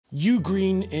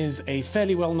UGreeen is a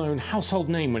fairly well-known household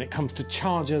name when it comes to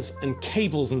chargers and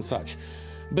cables and such,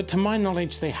 but to my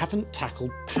knowledge they haven't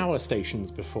tackled power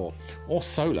stations before, or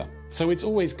solar, so it's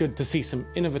always good to see some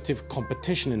innovative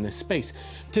competition in this space.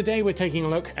 Today we're taking a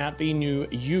look at the new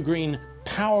UGreeen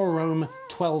PowerRoam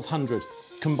 1200,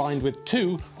 combined with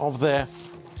two of their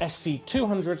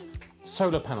SC200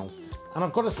 solar panels. And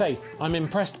I've got to say, I'm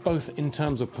impressed both in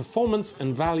terms of performance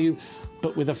and value,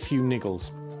 but with a few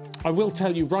niggles. I will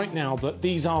tell you right now that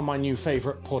these are my new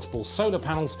favourite portable solar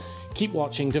panels. Keep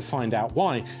watching to find out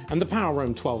why, and the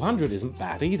PowerRoam 1200 isn't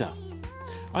bad either.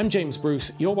 I'm James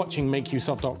Bruce, you're watching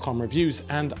MakeUseOf.com reviews,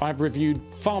 and I've reviewed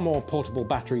far more portable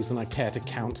batteries than I care to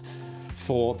count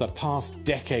for the past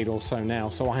decade or so now,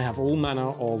 so I have all manner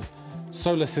of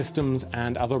solar systems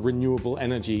and other renewable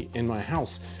energy in my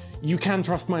house. You can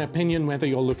trust my opinion whether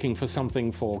you're looking for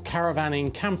something for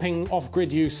caravanning, camping,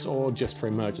 off-grid use, or just for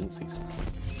emergencies.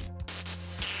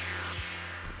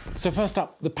 So first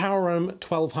up, the PowerRoam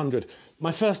 1200.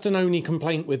 My first and only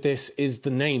complaint with this is the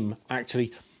name,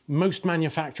 actually. Most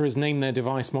manufacturers name their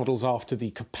device models after the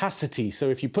capacity,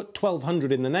 so if you put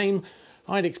 1200 in the name,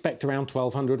 I'd expect around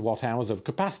 1200 watt hours of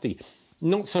capacity.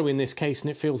 Not so in this case,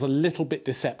 and it feels a little bit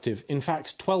deceptive. In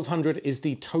fact, 1200 is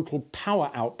the total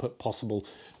power output possible,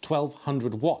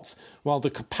 1200 watts, while the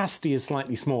capacity is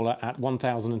slightly smaller at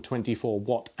 1024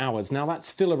 watt hours. Now that's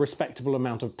still a respectable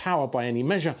amount of power by any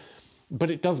measure, but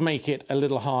it does make it a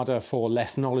little harder for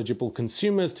less knowledgeable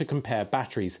consumers to compare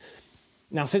batteries.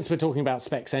 Now, since we're talking about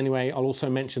specs anyway, I'll also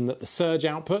mention that the surge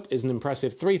output is an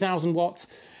impressive 3000 watts,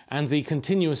 and the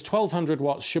continuous 1200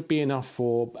 watts should be enough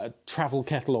for a travel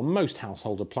kettle or most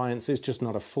household appliances, just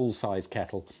not a full-size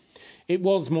kettle. It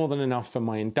was more than enough for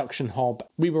my induction hob.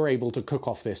 We were able to cook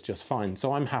off this just fine,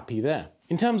 so I'm happy there.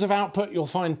 In terms of output, you'll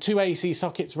find two AC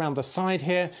sockets around the side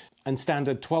here, and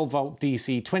standard 12-volt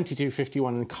DC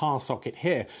 2251 and car socket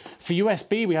here. For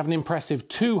USB, we have an impressive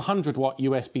 200-watt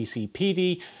USB-C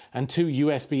PD and two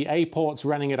USB-A ports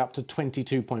running it up to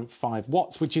 22.5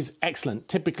 watts, which is excellent.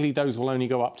 Typically, those will only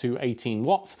go up to 18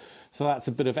 watts, so that's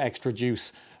a bit of extra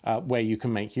juice where you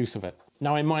can make use of it.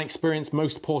 Now, in my experience,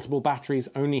 most portable batteries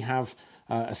only have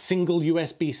a single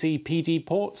USB-C PD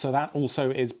port, so that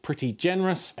also is pretty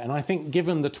generous. And I think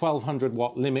given the 1200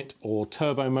 watt limit or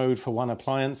turbo mode for one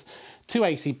appliance, two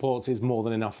AC ports is more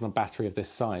than enough on a battery of this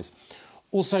size.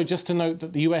 Also, just to note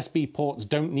that the USB ports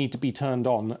don't need to be turned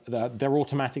on. They're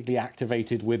automatically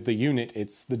activated with the unit.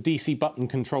 It's the DC button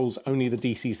controls only the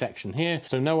DC section here.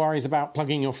 So no worries about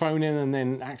plugging your phone in and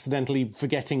then accidentally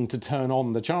forgetting to turn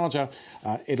on the charger.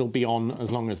 It'll be on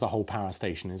as long as the whole power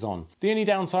station is on. The only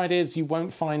downside is you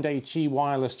won't find a Qi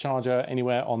wireless charger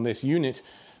anywhere on this unit,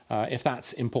 if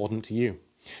that's important to you.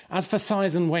 As for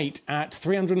size and weight, at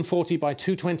 340 by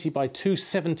 220 by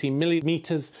 270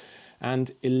 millimeters,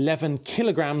 and 11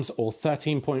 kilograms or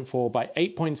 13.4 by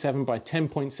 8.7 by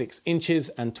 10.6 inches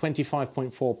and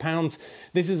 25.4 pounds.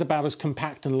 This is about as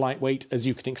compact and lightweight as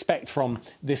you can expect from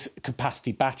this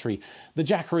capacity battery. The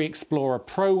Jackery Explorer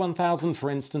Pro 1000,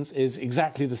 for instance, is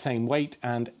exactly the same weight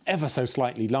and ever so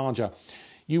slightly larger.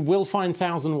 You will find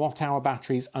 1000 watt hour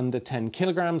batteries under 10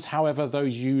 kilograms. However,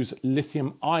 those use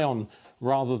lithium ion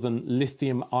rather than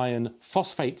lithium iron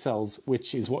phosphate cells,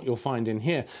 which is what you'll find in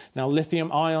here. Now,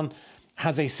 lithium ion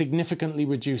has a significantly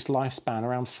reduced lifespan,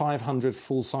 around 500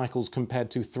 full cycles compared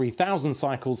to 3000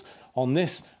 cycles on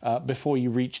this before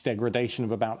you reach degradation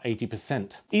of about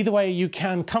 80%. Either way, you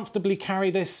can comfortably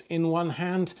carry this in one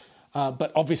hand,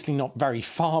 but obviously not very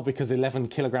far because 11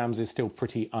 kilograms is still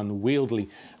pretty unwieldy,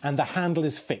 and the handle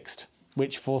is fixed,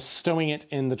 which for stowing it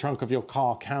in the trunk of your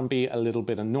car can be a little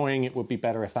bit annoying. It would be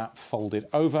better if that folded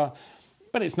over,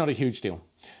 but it's not a huge deal.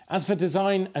 As for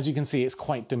design, as you can see, it's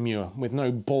quite demure, with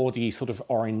no bawdy sort of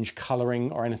orange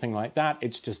colouring or anything like that.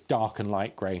 It's just dark and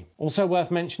light grey. Also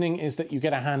worth mentioning is that you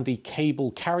get a handy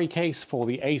cable carry case for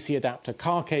the AC adapter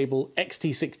car cable,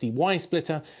 XT60Y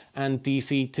splitter, and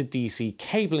DC to DC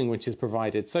cabling, which is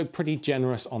provided, so pretty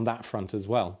generous on that front as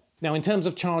well. Now, in terms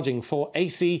of charging, for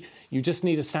AC, you just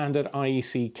need a standard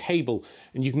IEC cable,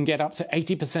 and you can get up to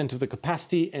 80% of the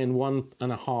capacity in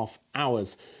 1.5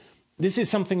 hours. This is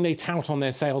something they tout on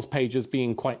their sales page as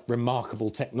being quite remarkable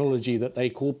technology that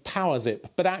they call PowerZip,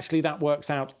 but actually that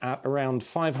works out at around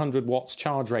 500 watts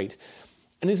charge rate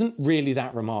and isn't really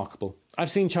that remarkable. I've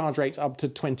seen charge rates up to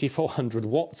 2400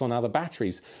 watts on other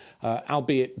batteries,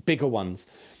 albeit bigger ones.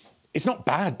 It's not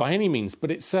bad by any means,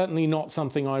 but it's certainly not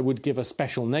something I would give a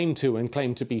special name to and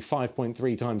claim to be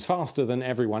 5.3 times faster than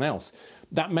everyone else.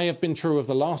 That may have been true of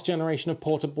the last generation of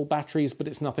portable batteries, but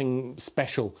it's nothing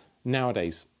special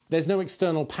nowadays. There's no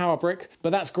external power brick, but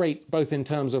that's great both in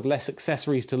terms of less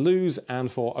accessories to lose and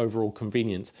for overall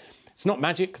convenience. It's not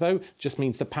magic though, just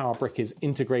means the power brick is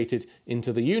integrated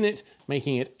into the unit,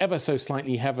 making it ever so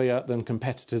slightly heavier than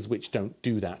competitors which don't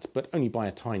do that, but only by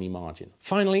a tiny margin.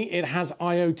 Finally, it has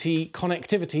IoT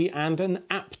connectivity and an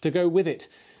app to go with it.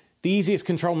 The easiest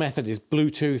control method is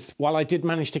Bluetooth. While I did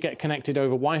manage to get connected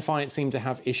over Wi-Fi, it seemed to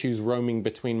have issues roaming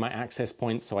between my access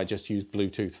points, so I just used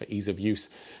Bluetooth for ease of use.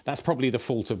 That's probably the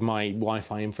fault of my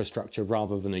Wi-Fi infrastructure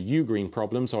rather than a UGreeen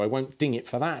problem, so I won't ding it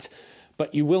for that.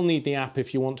 But you will need the app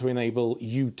if you want to enable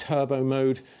UTurbo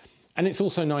mode. And it's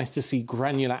also nice to see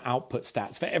granular output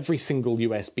stats for every single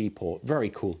USB port. Very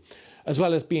cool. As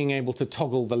well as being able to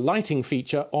toggle the lighting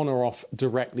feature on or off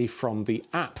directly from the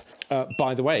app.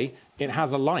 By the way, it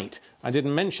has a light. I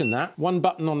didn't mention that. One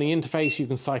button on the interface, you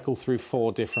can cycle through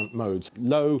 4 different modes: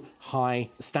 low, high,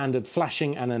 standard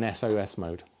flashing, and an SOS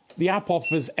mode. The app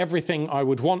offers everything I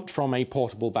would want from a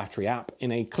portable battery app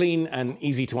in a clean and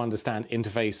easy to understand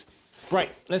interface. Right,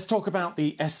 let's talk about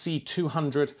the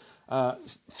SC200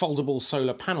 foldable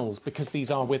solar panels, because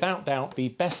these are without doubt the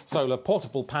best solar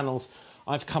portable panels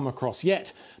I've come across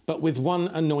yet, but with one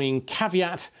annoying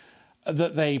caveat,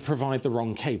 that they provide the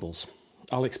wrong cables.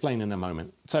 I'll explain in a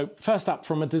moment. So first up,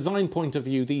 from a design point of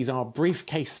view, these are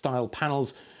briefcase style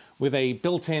panels with a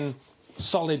built-in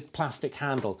solid plastic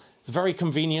handle. It's very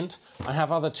convenient. I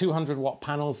have other 200-watt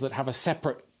panels that have a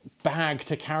separate bag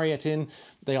to carry it in.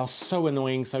 They are so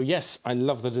annoying. So yes, I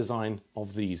love the design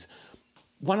of these.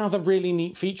 One other really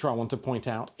neat feature I want to point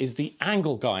out is the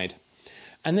angle guide.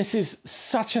 And this is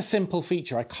such a simple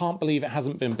feature. I can't believe it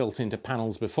hasn't been built into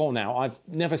panels before now. I've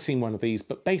never seen one of these,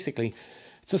 but basically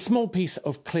it's a small piece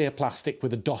of clear plastic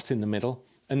with a dot in the middle.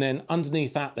 And then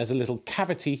underneath that, there's a little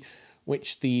cavity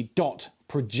which the dot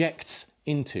projects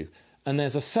into. And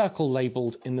there's a circle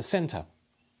labeled in the center.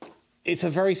 It's a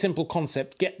very simple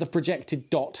concept. Get the projected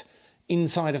dot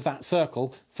inside of that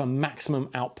circle for maximum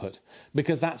output,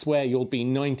 because that's where you'll be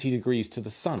 90 degrees to the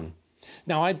sun.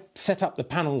 Now, I set up the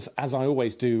panels as I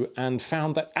always do and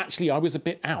found that actually I was a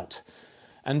bit out.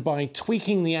 And by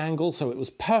tweaking the angle so it was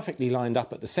perfectly lined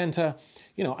up at the center,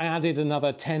 I added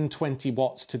another 10-20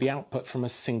 watts to the output from a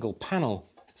single panel.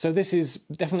 So this is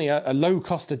definitely a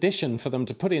low-cost addition for them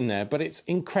to put in there, but it's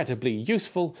incredibly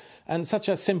useful and such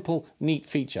a simple, neat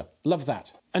feature. Love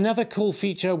that. Another cool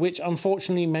feature, which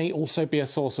unfortunately may also be a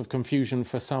source of confusion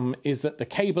for some, is that the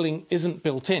cabling isn't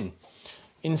built in.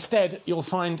 Instead, you'll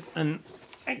find an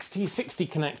XT60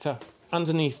 connector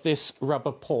underneath this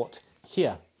rubber port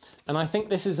here. And I think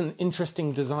this is an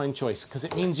interesting design choice because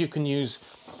it means you can use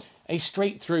a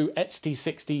straight-through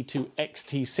XT60 to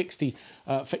XT60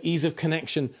 for ease of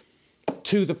connection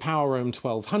to the PowerRoam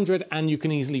 1200, and you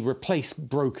can easily replace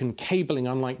broken cabling,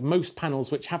 unlike most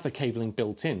panels which have the cabling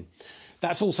built in.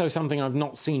 That's also something I've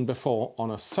not seen before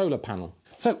on a solar panel.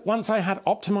 So once I had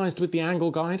optimized with the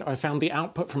angle guide, I found the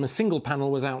output from a single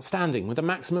panel was outstanding, with a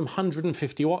maximum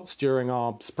 150 watts during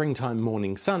our springtime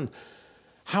morning sun.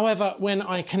 However, when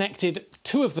I connected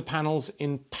 2 of the panels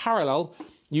in parallel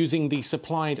using the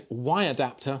supplied Y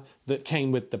adapter that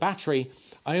came with the battery,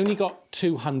 I only got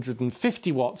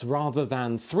 250 watts rather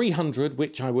than 300,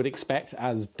 which I would expect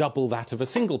as double that of a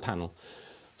single panel.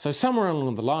 So somewhere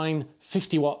along the line,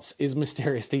 50 watts is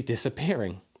mysteriously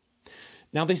disappearing.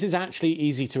 Now, this is actually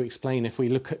easy to explain if we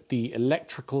look at the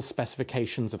electrical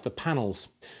specifications of the panels.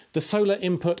 The solar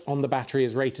input on the battery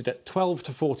is rated at 12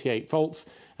 to 48 volts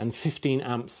and 15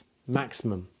 amps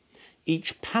maximum.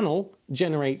 Each panel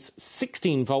generates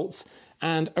 16 volts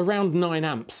and around 9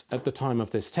 amps at the time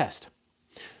of this test.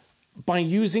 By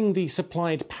using the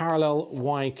supplied parallel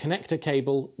Y connector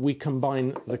cable, we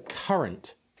combine the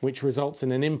current, which results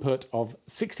in an input of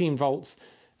 16 volts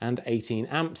and 18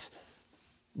 amps,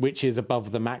 which is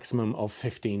above the maximum of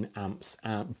 15 amps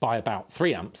by about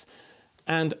 3 amps.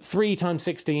 And 3 times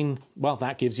 16, well,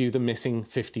 that gives you the missing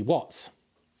 50 watts.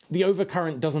 The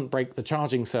overcurrent doesn't break the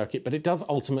charging circuit, but it does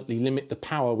ultimately limit the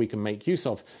power we can make use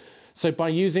of. So by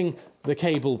using the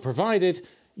cable provided,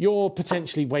 you're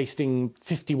potentially wasting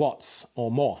 50 watts or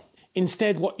more.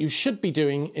 Instead, what you should be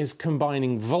doing is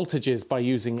combining voltages by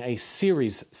using a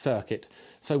series circuit.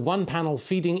 So one panel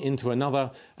feeding into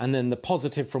another, and then the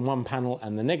positive from one panel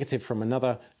and the negative from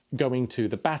another going to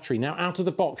the battery. Now, out of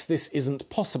the box, this isn't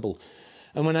possible.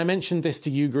 And when I mentioned this to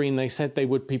UGreeen, they said they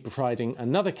would be providing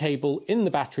another cable in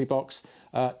the battery box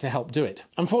to help do it.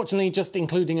 Unfortunately, just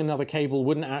including another cable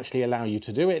wouldn't actually allow you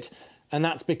to do it, and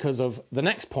that's because of the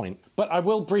next point. But I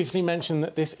will briefly mention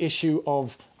that this issue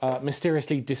of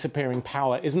mysteriously disappearing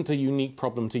power isn't a unique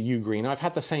problem to UGreeen. I've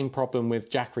had the same problem with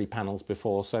Jackery panels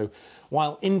before, so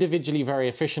while individually very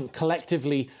efficient,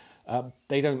 collectively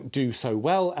they don't do so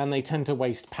well and they tend to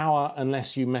waste power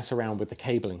unless you mess around with the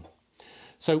cabling.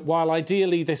 So while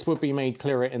ideally this would be made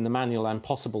clearer in the manual and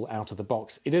possible out of the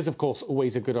box, it is of course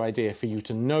always a good idea for you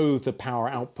to know the power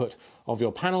output of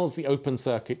your panels, the open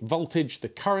circuit voltage, the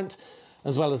current,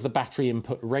 as well as the battery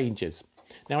input ranges.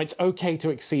 Now it's okay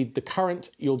to exceed the current,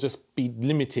 you'll just be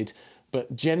limited,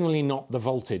 but generally not the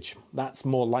voltage. That's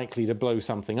more likely to blow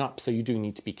something up, so you do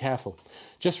need to be careful.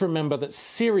 Just remember that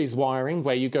series wiring,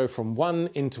 where you go from one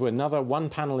into another, one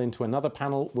panel into another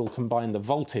panel, will combine the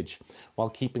voltage while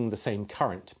keeping the same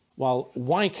current. While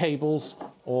Y cables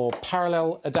or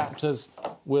parallel adapters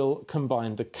will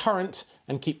combine the current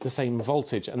and keep the same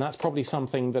voltage. And that's probably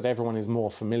something that everyone is more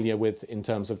familiar with in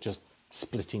terms of just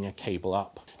splitting a cable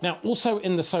up. Now, also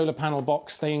in the solar panel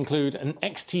box, they include an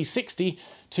XT60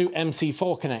 to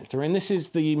MC4 connector, and this is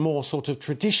the more sort of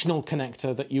traditional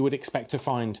connector that you would expect to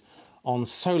find on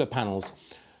solar panels.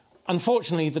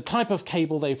 Unfortunately, the type of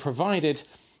cable they provided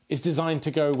is designed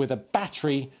to go with a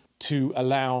battery to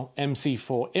allow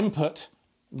MC4 input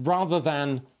rather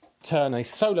than turn a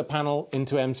solar panel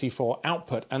into MC4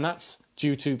 output, and that's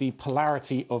due to the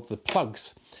polarity of the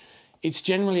plugs. It's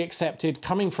generally accepted,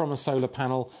 coming from a solar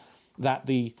panel, that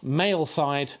the male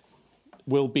side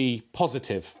will be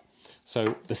positive.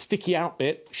 So the sticky out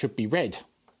bit should be red,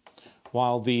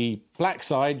 while the black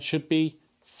side should be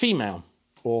female,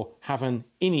 or have an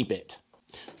innie bit.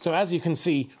 So as you can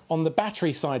see, on the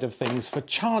battery side of things, for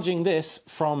charging this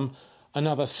from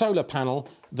another solar panel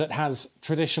that has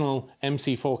traditional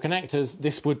MC4 connectors,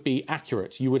 this would be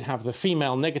accurate. You would have the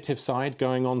female negative side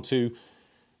going onto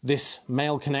this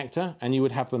male connector, and you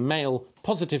would have the male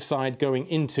positive side going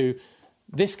into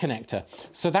this connector.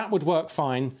 So that would work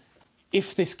fine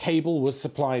if this cable was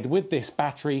supplied with this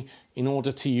battery in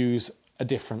order to use a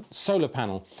different solar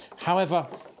panel. However,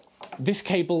 this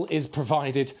cable is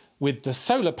provided with the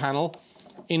solar panel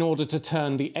in order to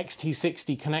turn the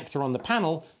XT60 connector on the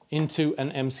panel into an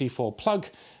MC4 plug,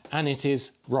 and it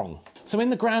is wrong. So in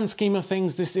the grand scheme of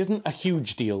things, this isn't a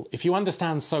huge deal. If you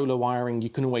understand solar wiring, you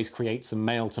can always create some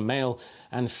male-to-male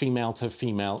and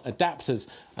female-to-female adapters,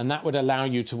 and that would allow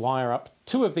you to wire up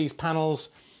two of these panels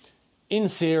in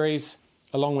series,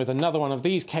 along with another one of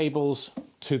these cables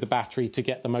to the battery to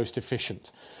get the most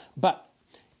efficient. But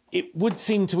it would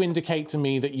seem to indicate to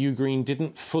me that UGreeen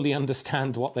didn't fully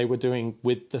understand what they were doing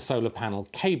with the solar panel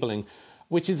cabling,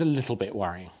 which is a little bit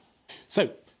worrying. So,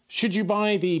 should you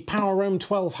buy the PowerRoam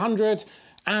 1200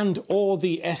 and or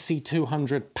the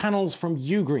SC200 panels from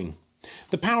UGreeen?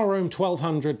 The PowerRoam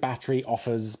 1200 battery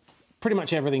offers pretty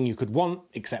much everything you could want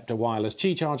except a wireless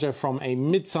Qi charger from a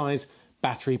mid-size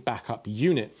battery backup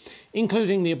unit,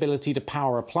 including the ability to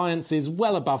power appliances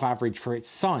well above average for its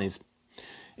size.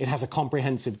 It has a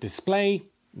comprehensive display,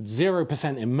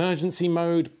 0% emergency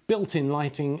mode, built-in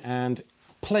lighting, and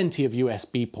plenty of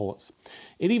USB ports.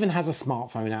 It even has a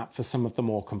smartphone app for some of the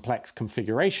more complex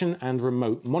configuration and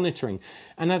remote monitoring,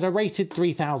 and at a rated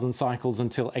 3000 cycles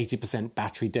until 80%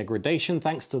 battery degradation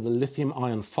thanks to the lithium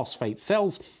iron phosphate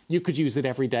cells, you could use it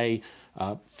every day,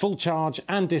 full charge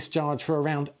and discharge for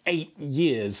around 8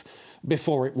 years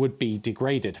before it would be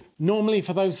degraded. Normally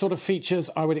for those sort of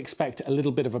features, I would expect a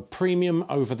little bit of a premium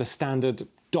over the standard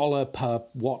 $1 per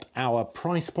watt hour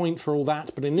price point for all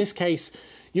that, but in this case,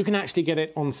 you can actually get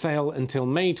it on sale until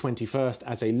May 21st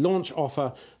as a launch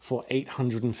offer for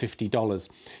 $850.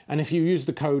 And if you use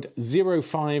the code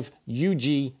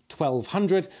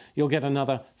 05UG1200, you'll get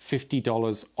another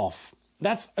 $50 off.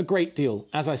 That's a great deal,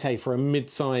 as I say, for a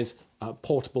mid-size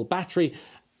portable battery.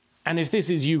 And if this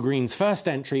is UGreen's first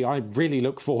entry, I really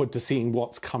look forward to seeing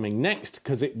what's coming next,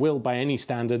 because it will, by any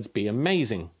standards, be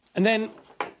amazing. And then,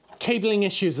 cabling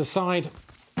issues aside,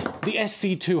 the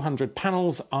SC200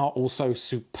 panels are also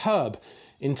superb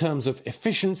in terms of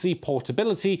efficiency,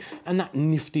 portability, and that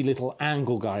nifty little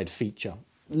angle guide feature.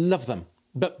 Love them.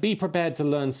 But be prepared to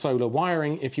learn solar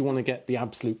wiring if you want to get the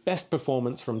absolute best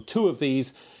performance from two of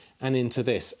these and into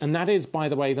this. And that is, by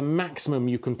the way, the maximum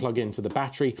you can plug into the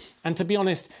battery. And to be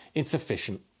honest, it's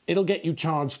efficient. It'll get you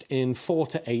charged in 4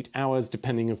 to 8 hours,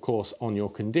 depending, of course, on your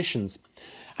conditions.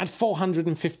 At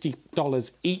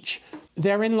 $450 each,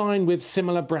 they're in line with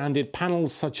similar branded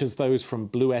panels such as those from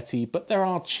Bluetti, but there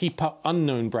are cheaper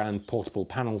unknown brand portable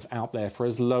panels out there for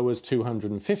as low as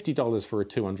 $250 for a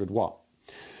 200 watt.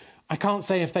 I can't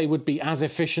say if they would be as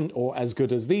efficient or as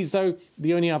good as these though.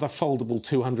 The only other foldable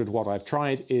 200 watt I've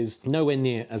tried is nowhere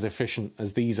near as efficient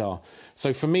as these are.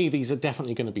 So for me, these are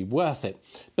definitely going to be worth it.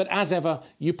 But as ever,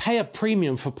 you pay a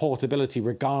premium for portability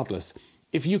regardless.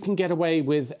 If you can get away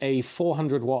with a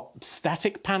 400 watt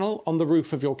static panel on the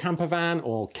roof of your camper van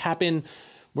or cabin,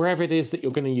 wherever it is that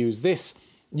you're going to use this,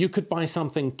 you could buy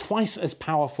something twice as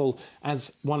powerful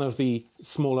as one of the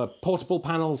smaller portable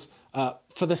panels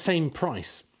for the same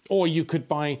price. Or you could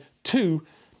buy two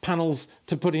panels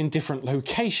to put in different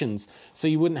locations so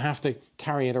you wouldn't have to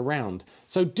carry it around.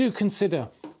 So do consider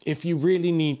if you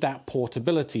really need that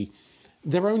portability.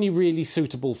 They're only really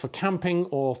suitable for camping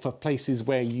or for places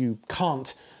where you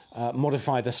can't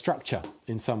modify the structure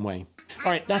in some way.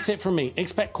 All right, that's it from me.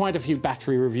 Expect quite a few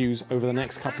battery reviews over the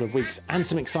next couple of weeks and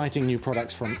some exciting new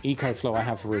products from EcoFlow I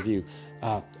have for review,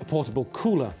 a portable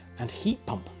cooler and heat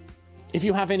pump. If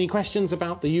you have any questions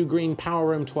about the UGreeen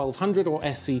PowerRoam 1200 or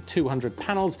SC200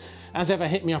 panels, as ever,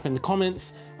 hit me up in the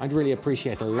comments. I'd really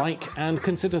appreciate a like, and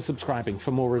consider subscribing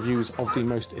for more reviews of the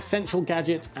most essential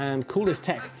gadgets and coolest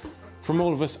tech from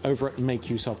all of us over at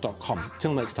makeuseof.com.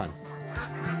 Till next time.